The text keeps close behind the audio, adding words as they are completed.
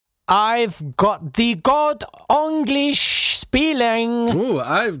I've got the God English spelling. Ooh,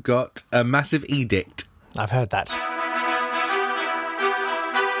 I've got a massive edict. I've heard that.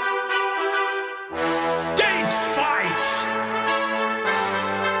 Date fight!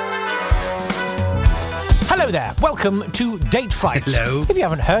 Hello there, welcome to Date Fight. Hello. If you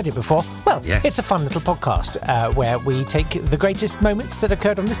haven't heard it before, well, Yes. It's a fun little podcast where we take the greatest moments that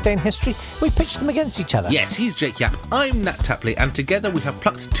occurred on this day in history, we pitch them against each other. Yes, he's Jake Yapp, I'm Natt Tapley, and together we have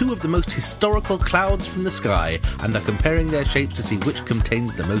plucked two of the most historical clouds from the sky and are comparing their shapes to see which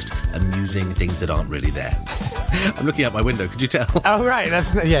contains the most amusing things that aren't really there. I'm looking out my window, could you tell? Oh, right,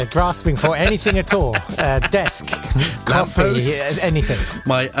 that's, grasping for anything at all. Desk, coffee, Lampposts. anything.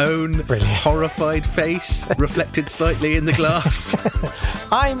 My own Brilliant. horrified face reflected slightly in the glass.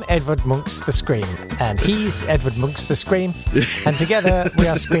 I'm Edward Monk's The Scream, and he's Edward Monk's The Scream, and together we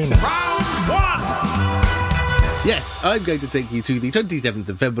are screaming. Round one! Yes, I'm going to take you to the 27th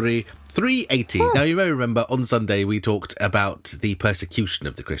of February, 380. Now, you may remember on Sunday we talked about the persecution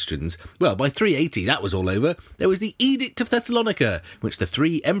of the Christians. Well, by 380, that was all over. There was the Edict of Thessalonica, in which the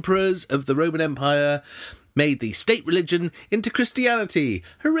three emperors of the Roman Empire made the state religion into Christianity.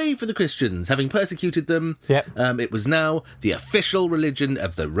 Hooray for the Christians, having persecuted them. Yep. It was now the official religion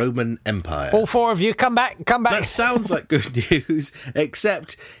of the Roman Empire. All four of you, come back. That sounds like good news,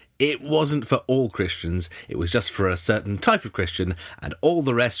 except it wasn't for all Christians. It was just for a certain type of Christian, and all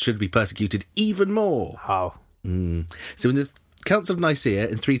the rest should be persecuted even more. Oh. So in the Council of Nicaea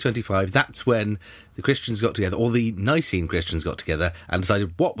in 325, that's when the Christians got together, or the Nicene Christians got together, and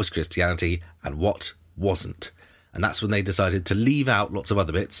decided what was Christianity and what wasn't. And that's when they decided to leave out lots of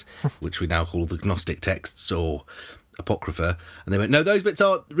other bits, which we now call the Gnostic texts or Apocrypha. And they went, no, those bits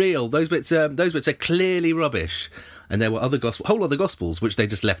aren't real. Those bits are clearly rubbish. And there were whole other Gospels, which they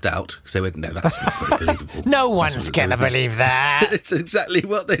just left out, because they went, no, that's not very believable. No one's going to believe that. It's exactly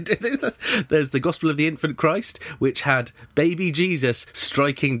what they did. There's the Gospel of the Infant Christ, which had baby Jesus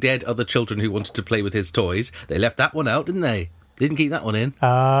striking dead other children who wanted to play with his toys. They left that one out, didn't they? They didn't keep that one in.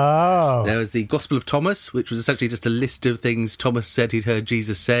 Oh. There was the Gospel of Thomas, which was essentially just a list of things Thomas said he'd heard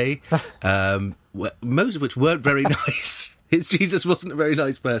Jesus say, most of which weren't very nice. His Jesus wasn't a very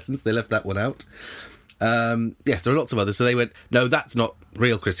nice person, so they left that one out. Yes, there are lots of others. So they went, no, that's not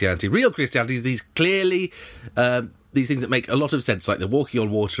real Christianity. Real Christianity is these clearly, these things that make a lot of sense, like the walking on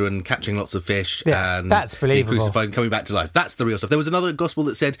water and catching lots of fish and that's being believable. crucified and coming back to life. That's the real stuff. There was another gospel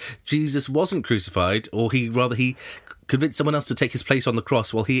that said Jesus wasn't crucified, or he convinced someone else to take his place on the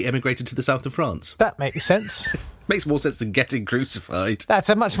cross while he emigrated to the south of France. That makes sense. Makes more sense than getting crucified. That's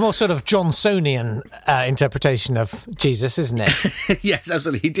a much more sort of Johnsonian interpretation of Jesus, isn't it? Yes,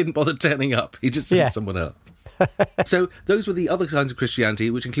 absolutely. He didn't bother turning up. He just sent someone else. So those were the other kinds of Christianity,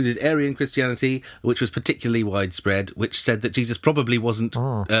 which included Arian Christianity, which was particularly widespread, which said that Jesus probably wasn't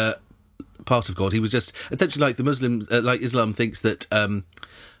part of God. He was just essentially like the Muslims, like Islam thinks that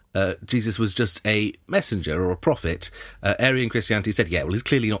Jesus was just a messenger or a prophet. Arian Christianity said, yeah, well, he's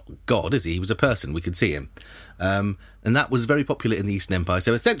clearly not God, is he? He was a person. We could see him. And that was very popular in the Eastern Empire.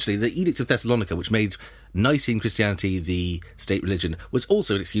 So essentially, the Edict of Thessalonica, which made Nicene Christianity the state religion, was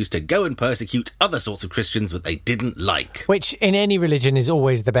also an excuse to go and persecute other sorts of Christians that they didn't like. Which in any religion is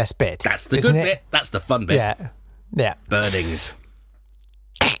always the best bit. That's the isn't good it? bit. That's the fun bit. Yeah. Burnings.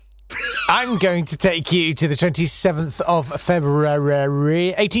 I'm going to take you to the 27th of February,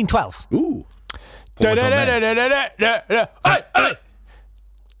 1812. Ooh. Forward on there.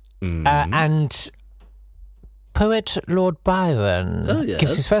 And poet Lord Byron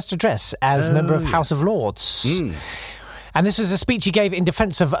gives his first address as member of House of Lords. And this was a speech he gave in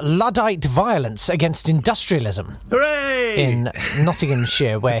defence of Luddite violence against industrialism. Hooray! In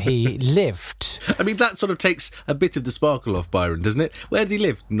Nottinghamshire, where he lived. I mean, that sort of takes a bit of the sparkle off Byron, doesn't it? Where did he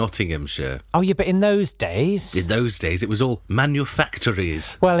live? Nottinghamshire. Oh, yeah, but in those days... In those days, it was all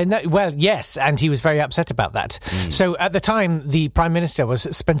manufactories. Well, yes, and he was very upset about that. So at the time, the Prime Minister was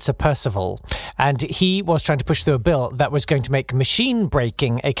Spencer Perceval, and he was trying to push through a bill that was going to make machine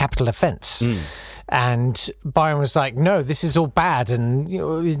breaking a capital offence. And Byron was like, no, this is all bad,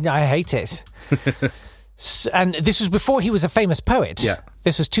 and I hate it. And this was before he was a famous poet. Yeah.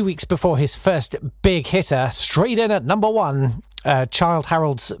 This was 2 weeks before his first big hitter, straight in at number one, Childe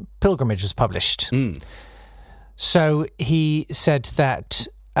Harold's Pilgrimage was published. So he said that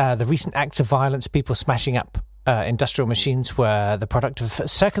the recent acts of violence, people smashing up industrial machines, were the product of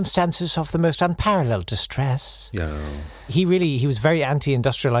circumstances of the most unparalleled distress. Yeah. He was very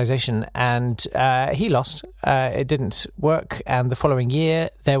anti-industrialisation, and he lost. It didn't work, and the following year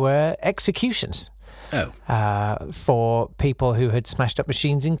there were executions. for people who had smashed up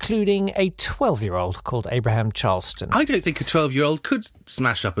machines, including a 12-year-old called Abraham Charleston. I don't think a 12-year-old could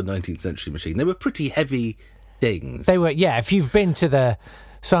smash up a 19th century machine. They were pretty heavy things. They were, yeah, if you've been to the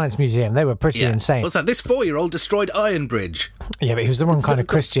Science Museum, they were pretty insane. What's that? This 4-year-old destroyed Iron Bridge. Yeah, but he was the wrong kind of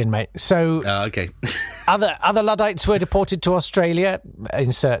Christian, mate. So, okay. other Luddites were deported to Australia.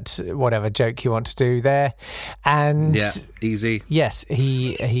 Insert whatever joke you want to do there. And yeah, easy. Yes,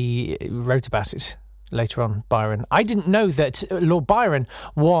 he wrote about it later on, Byron. I didn't know that Lord Byron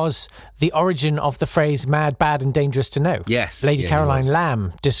was the origin of the phrase mad, bad and dangerous to know. Yes. Lady Caroline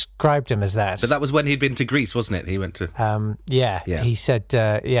Lamb described him as that. But that was when he'd been to Greece, wasn't it? He went to... He said,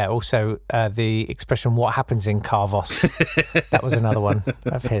 also the expression, what happens in Carvos. That was another one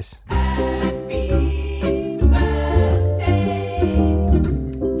of his.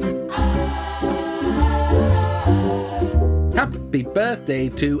 Happy birthday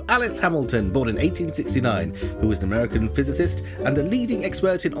to Alice Hamilton, born in 1869, who was an American physicist and a leading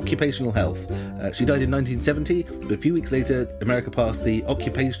expert in occupational health. She died in 1970, but a few weeks later, America passed the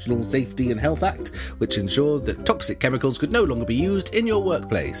Occupational Safety and Health Act, which ensured that toxic chemicals could no longer be used in your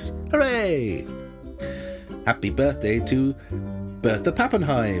workplace. Hooray! Happy birthday to Bertha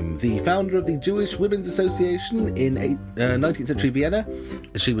Pappenheim, the founder of the Jewish Women's Association in 19th century Vienna.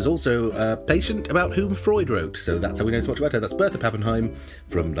 She was also a patient about whom Freud wrote, so that's how we know so much about her. That's Bertha Pappenheim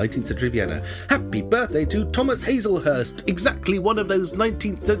from 19th century Vienna. Happy birthday to Thomas Hazelhurst, exactly one of those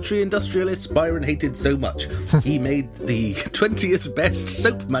 19th century industrialists Byron hated so much. He made the 20th best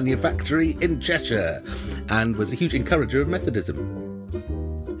soap manufactory in Cheshire and was a huge encourager of Methodism.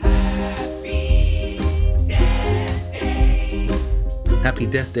 Happy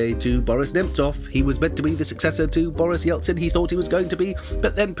death day to Boris Nemtsov. He was meant to be the successor to Boris Yeltsin. He thought he was going to be,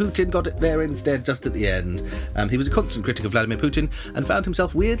 but then Putin got it there instead just at the end. He was a constant critic of Vladimir Putin and found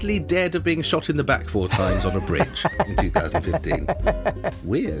himself weirdly dead of being shot in the back 4 times on a bridge in 2015.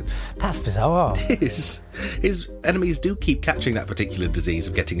 Weird. That's bizarre. It is. His enemies do keep catching that particular disease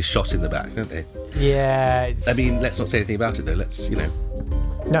of getting shot in the back, don't they? Yeah. I mean, let's not say anything about it, though. Let's,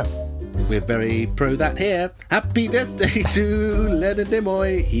 No. We're very pro that here. Happy death day to Leonard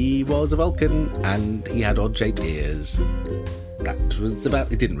Nimoy. He was a Vulcan and he had odd-shaped ears. That was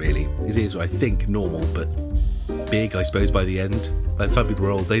about... It didn't really. His ears were, I think, normal, but big, I suppose, by the end. By the time people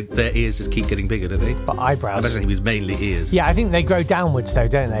were old, their ears just keep getting bigger, don't they? But eyebrows. I imagine he was mainly ears. Yeah, I think they grow downwards, though,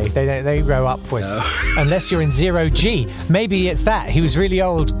 don't they? They grow upwards. Oh. Unless you're in 0G. Maybe it's that. He was really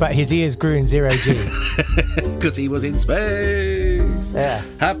old, but his ears grew in 0G. Because he was in space. Yeah.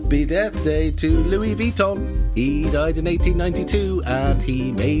 Happy death day to Louis Vuitton. He died in 1892 and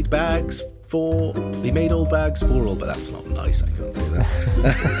he made old bags for all, but that's not nice, I can't say that.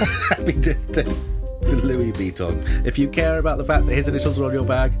 Happy death day to Louis Vuitton. If you care about the fact that his initials are on your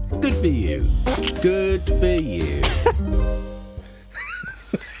bag, good for you. Good for you.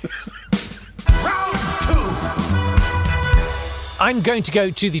 Round 2. I'm going to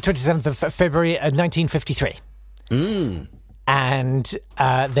go to the 27th of February 1953. And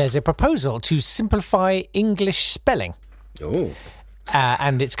there's a proposal to simplify English spelling. Oh.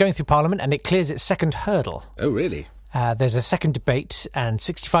 And it's going through Parliament and it clears its second hurdle. Oh, really? There's a second debate, and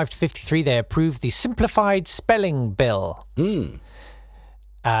 65 to 53, they approved the Simplified Spelling Bill.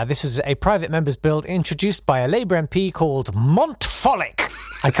 This was a private member's bill introduced by a Labour MP called Montfollick.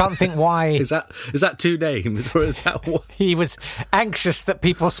 I can't think why. Is that 2 names, or is that one? He was anxious that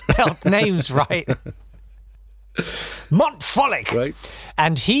people spelled names right. Montfollick. Right.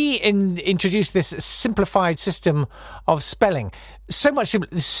 And he introduced this simplified system of spelling. So much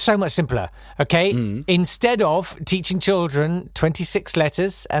simpler, okay? Instead of teaching children 26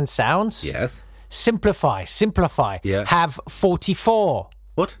 letters and sounds, Yes. simplify. Yeah. Have 44.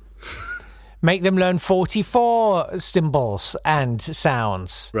 What? Make them learn 44 symbols and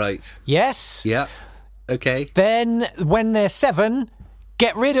sounds. Right. Yes? Yeah. Okay. Then, when they're 7,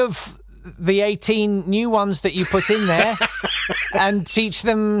 get rid of the 18 new ones that you put in there and teach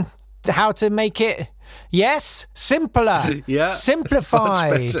them how to make it, simpler. Yeah.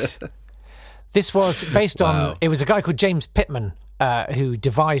 Simplified. Much better. This was based Wow. on, it was a guy called James Pittman who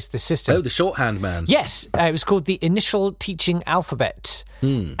devised the system. Oh, the shorthand man. Yes, it was called the Initial Teaching Alphabet.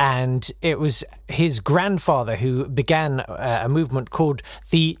 And it was his grandfather who began a movement called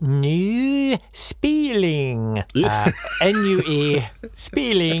the New Spelling. NUE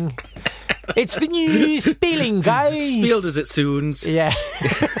Spelling. It's the new spelling, guys. Spieled as it soons. Yeah.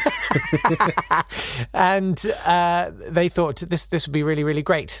 And they thought this would be really, really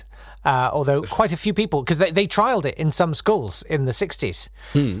great. although quite a few people, because they trialled it in some schools in the 60s.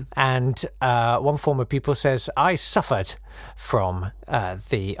 And one former pupil says, I suffered from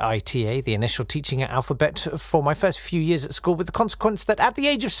the ITA, the initial teaching alphabet, for my first few years at school, with the consequence that at the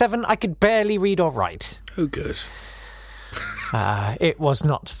age of 7, I could barely read or write. Oh, good. It was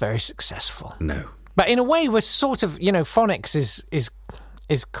not very successful. No. But in a way, we're sort of, phonics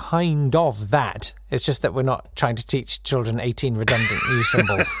is kind of that. It's just that we're not trying to teach children 18 redundant new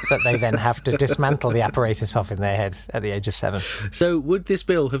symbols that they then have to dismantle the apparatus of in their heads at the age of 7. So would this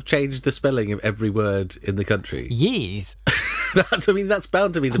bill have changed the spelling of every word in the country? Yes. That's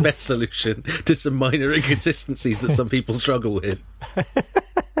bound to be the best solution to some minor inconsistencies that some people struggle with.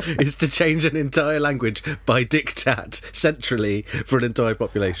 Is to change an entire language by diktat centrally for an entire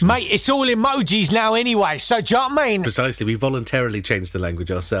population. Mate, it's all emojis now anyway, so do you know what I mean? Precisely, we voluntarily changed the language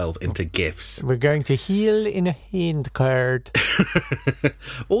ourselves into GIFs. We're going to heal in a hand card.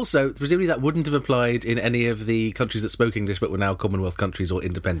 Also, presumably that wouldn't have applied in any of the countries that spoke English but were now Commonwealth countries or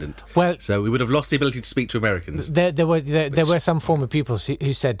independent. Well, so we would have lost the ability to speak to Americans. There were some former pupils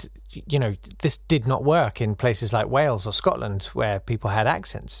who said, this did not work in places like Wales or Scotland where people had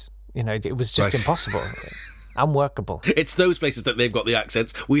accents. It was just impossible. Unworkable. It's those places that they've got the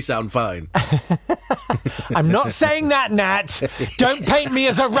accents. We sound fine. I'm not saying that, Nat. Don't paint me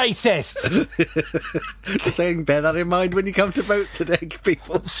as a racist. Just saying, bear that in mind when you come to vote today,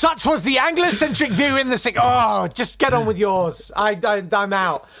 people. Such was the Anglocentric view in the... Oh, just get on with yours. I'm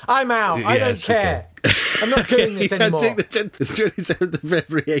out. I'm out. Yes, I don't care. Okay. I'm not doing this anymore. The 27th of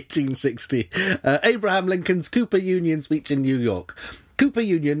February 1860. Abraham Lincoln's Cooper Union speech in New York. Cooper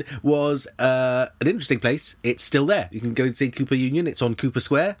Union was an interesting place. It's still there. You can go and see Cooper Union. It's on Cooper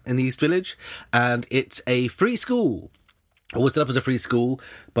Square in the East Village. And it's a free school. It was set up as a free school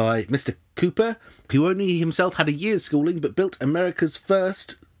by Mr. Cooper, who only himself had a year's schooling, but built America's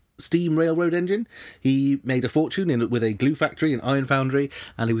first steam railroad engine. He made a fortune with a glue factory and iron foundry,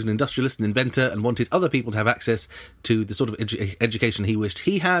 and he was an industrialist and inventor and wanted other people to have access to the sort of education he wished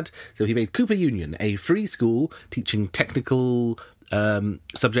he had. So he made Cooper Union a free school teaching technical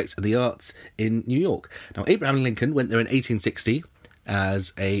subjects and the arts in New York. Now, Abraham Lincoln went there in 1860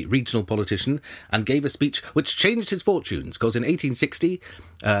 as a regional politician and gave a speech which changed his fortunes, because in 1860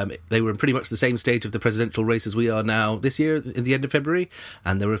 they were in pretty much the same stage of the presidential race as we are now this year at the end of February,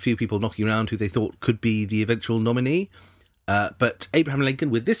 and there were a few people knocking around who they thought could be the eventual nominee. But Abraham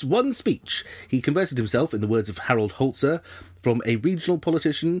Lincoln, with this one speech, he converted himself, in the words of Harold Holzer, from a regional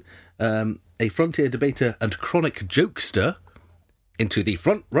politician, a frontier debater and chronic jokester, into the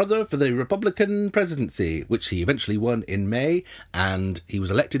front runner for the Republican presidency, which he eventually won in May, and he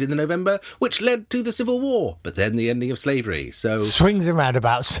was elected in the November, which led to the Civil War, but then the ending of slavery. So swings and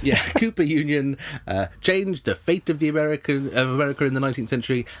roundabouts. Yeah, Cooper Union changed the fate of America in the 19th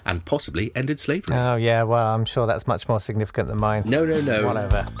century and possibly ended slavery. Oh yeah, well, I'm sure that's much more significant than mine. No.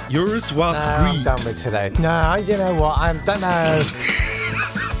 Whatever. Yours was greed. I'm done with today. No, you know what? Don't know.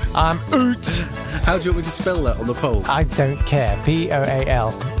 I'm oot. How do you want me to spell that on the poll? I don't care.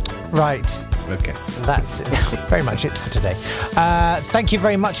 Poal. Right. Okay. That's very much it for today. Thank you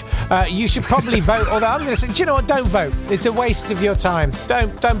very much. You should probably vote, although I'm going to say, do you know what? Don't vote. It's a waste of your time.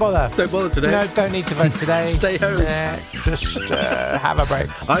 Don't bother. Don't bother today. No, don't need to vote today. Stay home. Just have a break.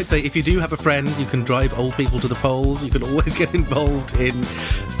 I'd say if you do have a friend, you can drive old people to the polls. You can always get involved in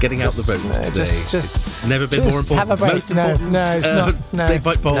getting out the vote today. It's never been more important. Have a break. Most important. No, it's not. No, Day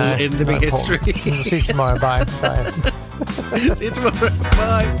fight poll in living history. We'll see you tomorrow. Bye. See you tomorrow.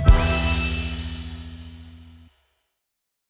 Bye.